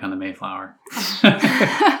over on the Mayflower.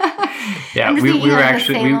 Yeah, we were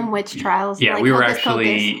actually the Salem witch trials. Yeah, we were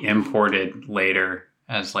actually imported later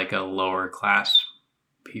as a lower class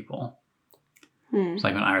people. It's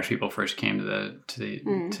like when Irish people first came to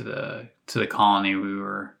the colony, we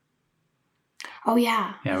were. Oh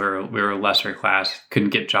yeah. Yeah, we were lesser class. Couldn't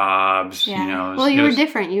get jobs. Yeah. You know. Well, you were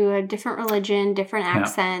different. You had different religion, different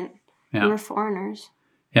accent. Yeah. You were foreigners.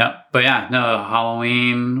 Yeah, but yeah, no.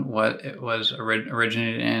 Halloween, it was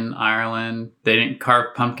originated in Ireland. They didn't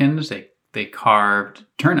carve pumpkins. They carved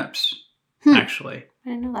turnips. Actually, I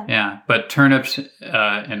didn't know that. Yeah, but turnips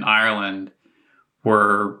in Ireland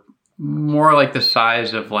were more like the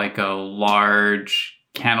size of like a large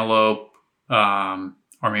cantaloupe,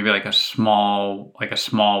 or maybe like a small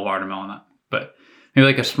watermelon, but maybe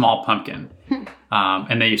like a small pumpkin.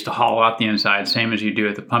 And they used to hollow out the inside, same as you do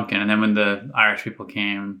with the pumpkin. And then when the Irish people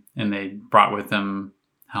came and they brought with them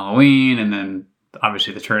Halloween, and then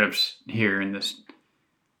obviously the turnips here in the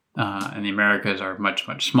Americas are much,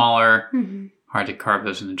 much smaller. Hard to carve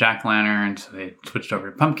those in the jack-o'-lantern, so they switched over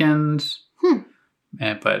to pumpkins.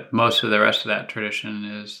 But most of the rest of that tradition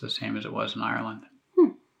is the same as it was in Ireland.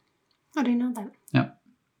 I didn't know that. Yep.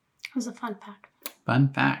 It was a fun fact. Fun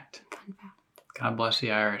fact. God bless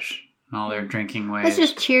the Irish and all their drinking ways. Let's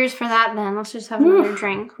just cheers for that then. Let's just have another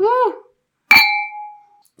drink. Woo!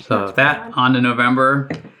 So that on to November.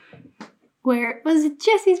 Where was it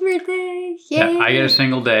Jesse's birthday? Yay. Yeah, I get a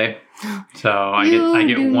single day. So I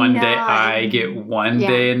get one day. I get one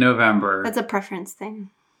day in November. That's a preference thing.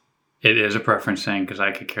 It is a preference thing because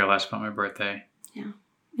I could care less about my birthday. Yeah.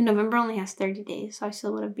 And November only has 30 days, so I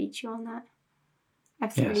still would have beat you on that. I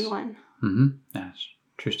have 31. Yes. Mm-hmm. That's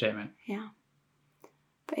true statement. Yeah.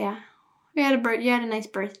 But yeah. You had a nice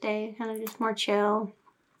birthday. Kind of just more chill.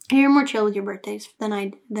 You're more chill with your birthdays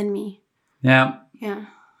than me. Yeah. Yeah.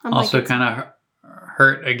 Also kind of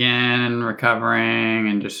hurt again and recovering,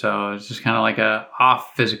 and just so it's just kind of like a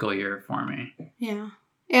off physical year for me. Yeah.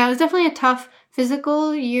 Yeah, it was definitely a tough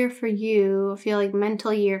physical year for you. I feel like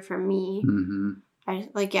mental year for me.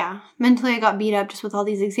 Mentally I got beat up just with all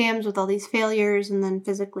these exams, with all these failures, and then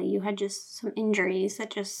physically you had just some injuries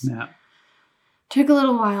that just took a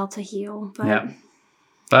little while to heal.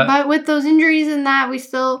 But with those injuries and that, we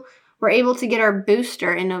still were able to get our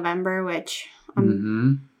booster in November, which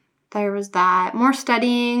there was that. More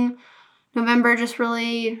studying. November just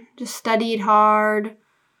studied hard.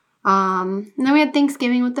 And then we had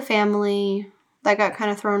Thanksgiving with the family. That got kind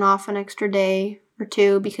of thrown off an extra day or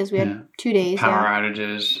two because we had 2 days. Power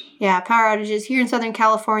outages. Yeah, power outages. Here in Southern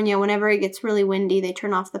California, whenever it gets really windy, they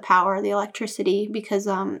turn off the power, the electricity, because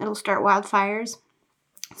it'll start wildfires.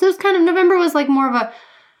 So it's November was like more of a,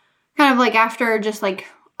 kind of like after just like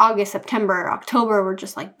August, September, October, we're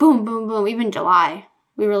just like boom, boom, boom. Even July,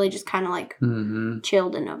 we really just kind of like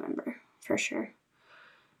chilled in November, for sure.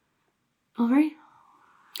 All right.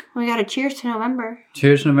 We got a cheers to November.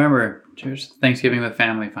 Cheers to November. Cheers to Thanksgiving with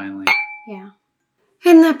family, finally. Yeah.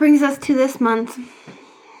 And that brings us to this month.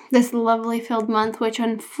 This lovely filled month, which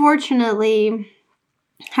unfortunately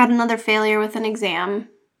had another failure with an exam,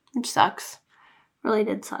 which sucks. Really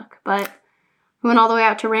did suck. But we went all the way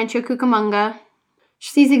out to Rancho Cucamonga.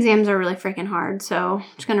 These exams are really freaking hard, so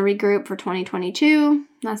I'm just going to regroup for 2022.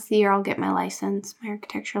 That's the year I'll get my license, my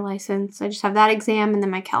architecture license. I just have that exam and then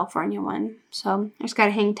my California one. So I just got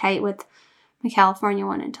to hang tight with my California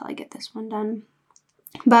one until I get this one done.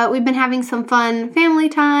 But we've been having some fun family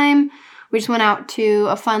time. We just went out to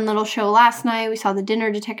a fun little show last night. We saw the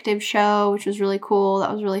Dinner Detective show, which was really cool.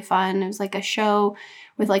 That was really fun. It was like a show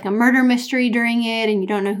with like a murder mystery during it, and you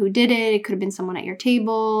don't know who did it. It could have been someone at your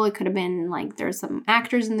table. It could have been like there's some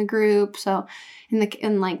actors in the group, so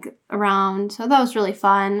around. So that was really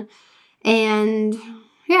fun. And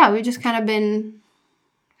yeah, we just been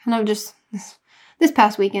this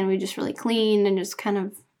past weekend we just really cleaned and just kind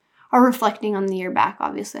of are reflecting on the year back.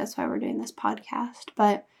 Obviously, that's why we're doing this podcast.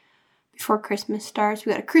 But before Christmas starts,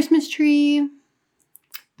 we got a Christmas tree.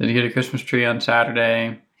 Did you get a Christmas tree on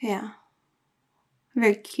Saturday? Yeah. A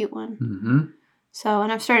very cute one. Mm-hmm. So,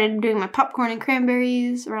 and I've started doing my popcorn and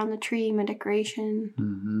cranberries around the tree, my decoration.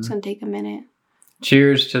 Mm-hmm. It's going to take a minute.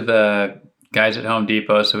 Cheers to the guys at Home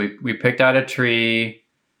Depot. So we picked out a tree.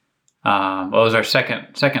 It was our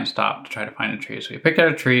second stop to try to find a tree. So we picked out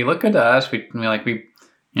a tree. Look at us. We do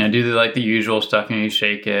the usual stuff. You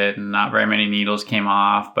shake it, and not very many needles came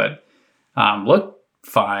off, but looked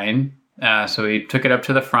fine. So we took it up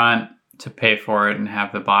to the front to pay for it and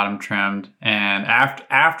have the bottom trimmed. And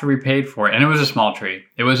after we paid for it, and it was a small tree.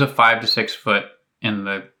 It was a 5 to 6 foot in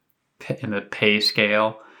the pay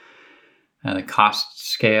scale, the cost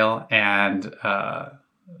scale, and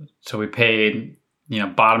so we paid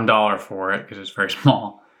bottom dollar for it because it's very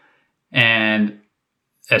small. And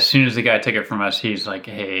as soon as the guy took it from us, he's like,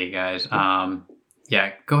 "Hey guys, go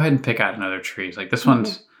ahead and pick out another tree." He's like, this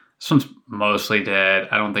one's This one's mostly dead.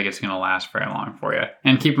 I don't think it's going to last very long for you.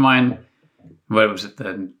 And keep in mind, what was it,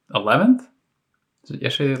 the 11th? Was it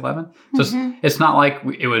yesterday the 11th? So it's not like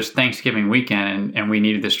it was Thanksgiving weekend and we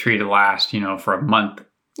needed this tree to last, for a month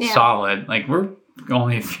solid. Like, we're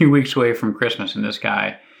only a few weeks away from Christmas, and this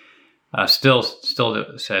guy still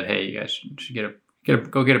said, hey, you guys should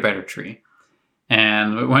go get a better tree.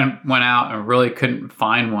 And we went out and really couldn't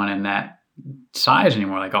find one in that size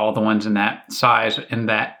anymore. Like, all the ones in that size and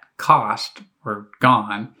that cost were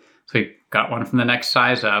gone. So we got one from the next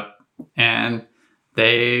size up, and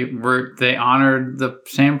they honored the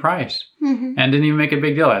same price and didn't even make a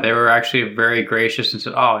big deal of it. They were actually very gracious and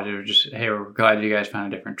said, they were just, hey, we're glad you guys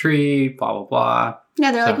found a different tree, blah, blah, blah.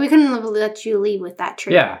 Yeah, they're like, we couldn't let you leave with that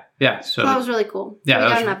tree. Yeah. So that was really cool. Yeah,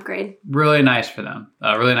 we got an upgrade. Really nice for them.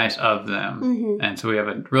 Really nice of them. And so we have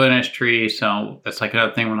a really nice tree. So that's like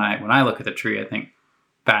another thing when I look at the tree, I think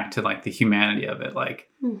back to like the humanity of it, like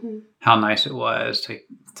how nice it was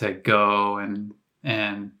to go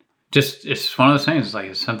and just, it's one of those things.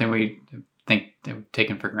 Like, it's something we think they've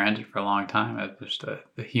taken for granted for a long time. Just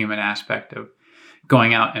the human aspect of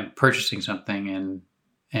going out and purchasing something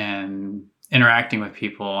and interacting with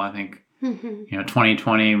people. I think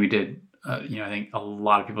 2020 we did. I think a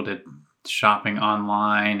lot of people did shopping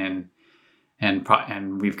online,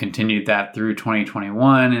 and we've continued that through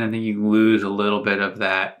 2021. And I think you lose a little bit of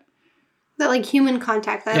that like human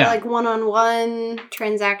contact, that like one-on-one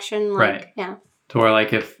transaction. Right. Yeah. To where,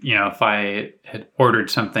 like, if I had ordered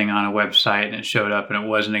something on a website and it showed up and it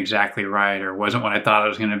wasn't exactly right or wasn't what I thought it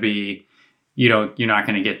was going to be, you're not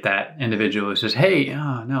going to get that individual who says, "Hey,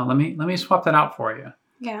 no, let me swap that out for you."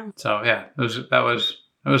 Yeah. So yeah, it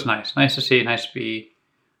was nice. Nice to see. Nice to be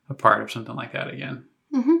a part of something like that again.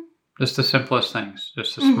 Just the simplest things,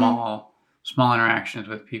 just the small interactions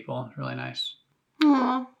with people. It's really nice.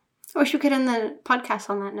 Aww. I wish we could end the podcast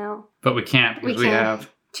on that note. But we can't because we have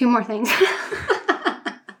 2 more things.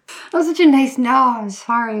 That was such a nice no. I'm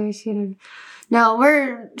sorry. We should have. No,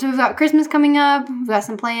 we've got Christmas coming up. We've got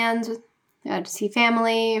some plans to see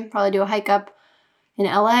family. Probably do a hike up in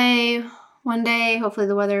LA one day. Hopefully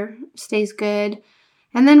the weather stays good.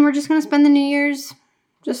 And then we're just going to spend the New Year's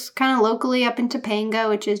just kind of locally up in Topanga,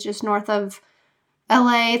 which is just north of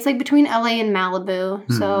LA. It's like between LA and Malibu.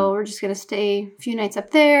 So we're just going to stay a few nights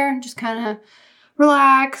up there. Just kind of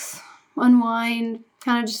relax, unwind.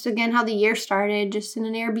 Kind of just, again, how the year started, just in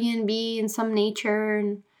an Airbnb and some nature.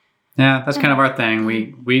 And yeah, that's kind of our thing.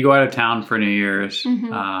 We go out of town for New Year's.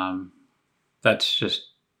 That's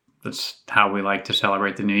how we like to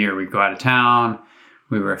celebrate the New Year. We go out of town.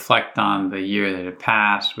 We reflect on the year that had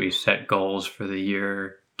passed. We set goals for the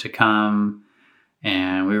year to come.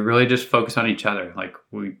 And we really just focus on each other. Like,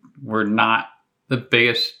 we're not the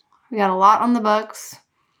biggest. We got a lot on the books.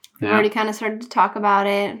 We've already kind of started to talk about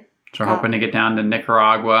it. So we're hoping to get down to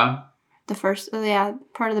Nicaragua. The first,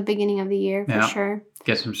 part of the beginning of the year, for sure.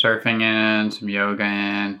 Get some surfing in, some yoga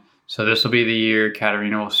in. So this will be the year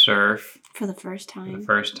Katerina will surf. For the first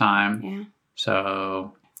time. Yeah.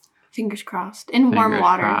 So. Fingers crossed. In warm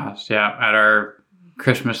water. Crossed. Yeah. At our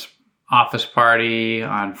Christmas office party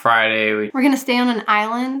on Friday. We're going to stay on an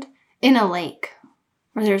island in a lake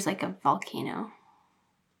where there's like a volcano.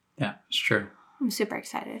 Yeah, it's true. I'm super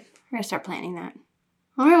excited. We're going to start planning that.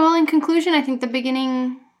 All right, well, in conclusion, I think the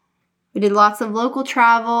beginning, we did lots of local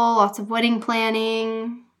travel, lots of wedding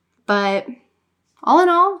planning, but all in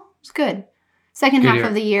all, it's good. Second half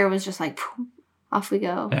of the year was just like, off we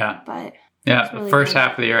go. Yeah. But yeah, really the first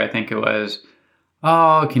half of the year, I think it was,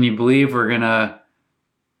 can you believe we're going to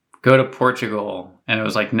go to Portugal? And it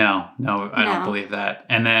was like, no, I don't believe that.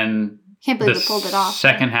 And then can't believe we pulled it off.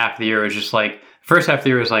 Second half of the year was just like, first half of the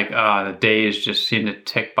year was like, the days just seemed to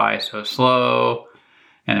tick by so slow.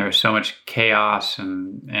 And there was so much chaos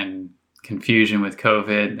and confusion with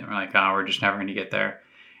COVID. And we're like, we're just never going to get there.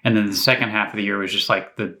 And then the second half of the year was just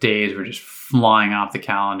like the days were just flying off the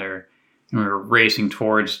calendar. And we were racing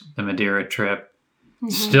towards the Madeira trip,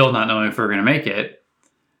 still not knowing if we were going to make it.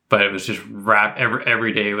 But it was just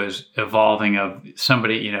every day was evolving of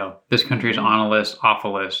somebody, this country is on a list, off a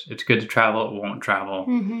list. It's good to travel, it won't travel.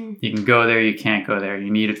 You can go there, you can't go there.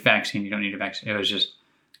 You need a vaccine, you don't need a vaccine. It was just,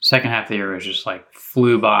 second half of the year was just like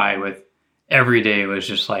flew by with every day was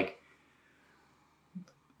just like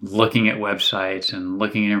looking at websites and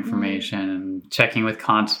looking at information and checking with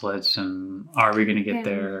consulates and are we going to get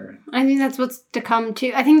there? I think that's what's to come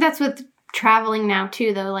too. I think that's with traveling now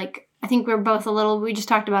too, though. Like, I think we're both we just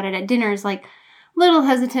talked about it at dinner, is like a little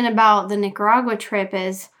hesitant about the Nicaragua trip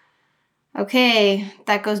is, okay,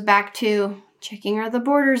 that goes back to checking, are the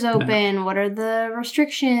borders open? What are the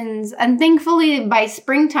restrictions? And thankfully by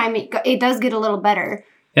springtime, it does get a little better.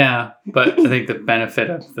 Yeah, but I think the benefit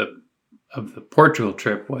of the Portugal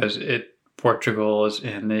trip was Portugal is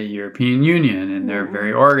in the European Union and they're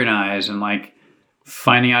very organized, and like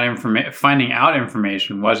finding out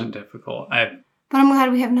information wasn't difficult. But I'm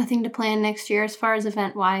glad we have nothing to plan next year as far as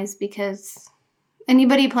event wise, because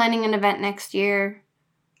anybody planning an event next year,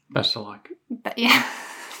 best of luck. But yeah,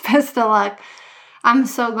 best of luck. I'm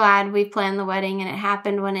so glad we planned the wedding and it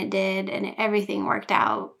happened when it did and everything worked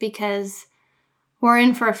out, because we're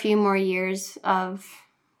in for a few more years of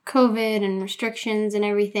COVID and restrictions and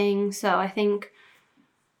everything. So I think,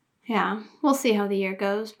 yeah, we'll see how the year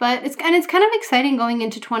goes. But it's kind of exciting going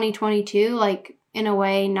into 2022, like in a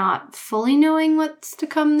way, not fully knowing what's to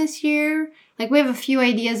come this year. Like we have a few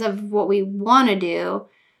ideas of what we want to do,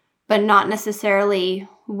 but not necessarily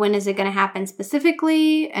when is it going to happen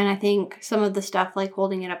specifically. And I think some of the stuff like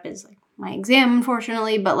holding it up is like my exam,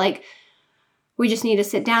 unfortunately, but like we just need to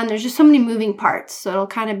sit down. There's just so many moving parts. So we'll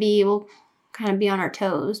kind of be on our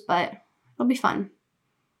toes, but it'll be fun.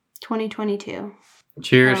 2022.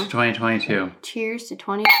 Cheers to 2022. Cheers to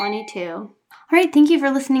 2022. All right, thank you for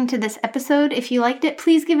listening to this episode. If you liked it,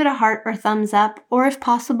 please give it a heart or thumbs up. Or if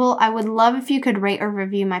possible, I would love if you could rate or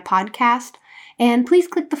review my podcast. And please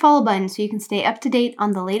click the follow button so you can stay up to date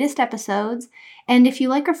on the latest episodes. And if you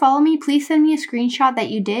like or follow me, please send me a screenshot that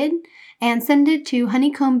you did and send it to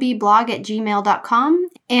honeycombbeeblog@gmail.com.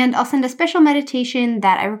 And I'll send a special meditation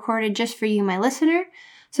that I recorded just for you, my listener.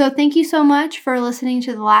 So thank you so much for listening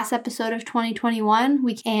to the last episode of 2021.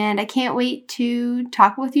 And I can't wait to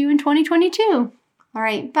talk with you in 2022. All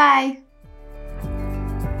right, bye.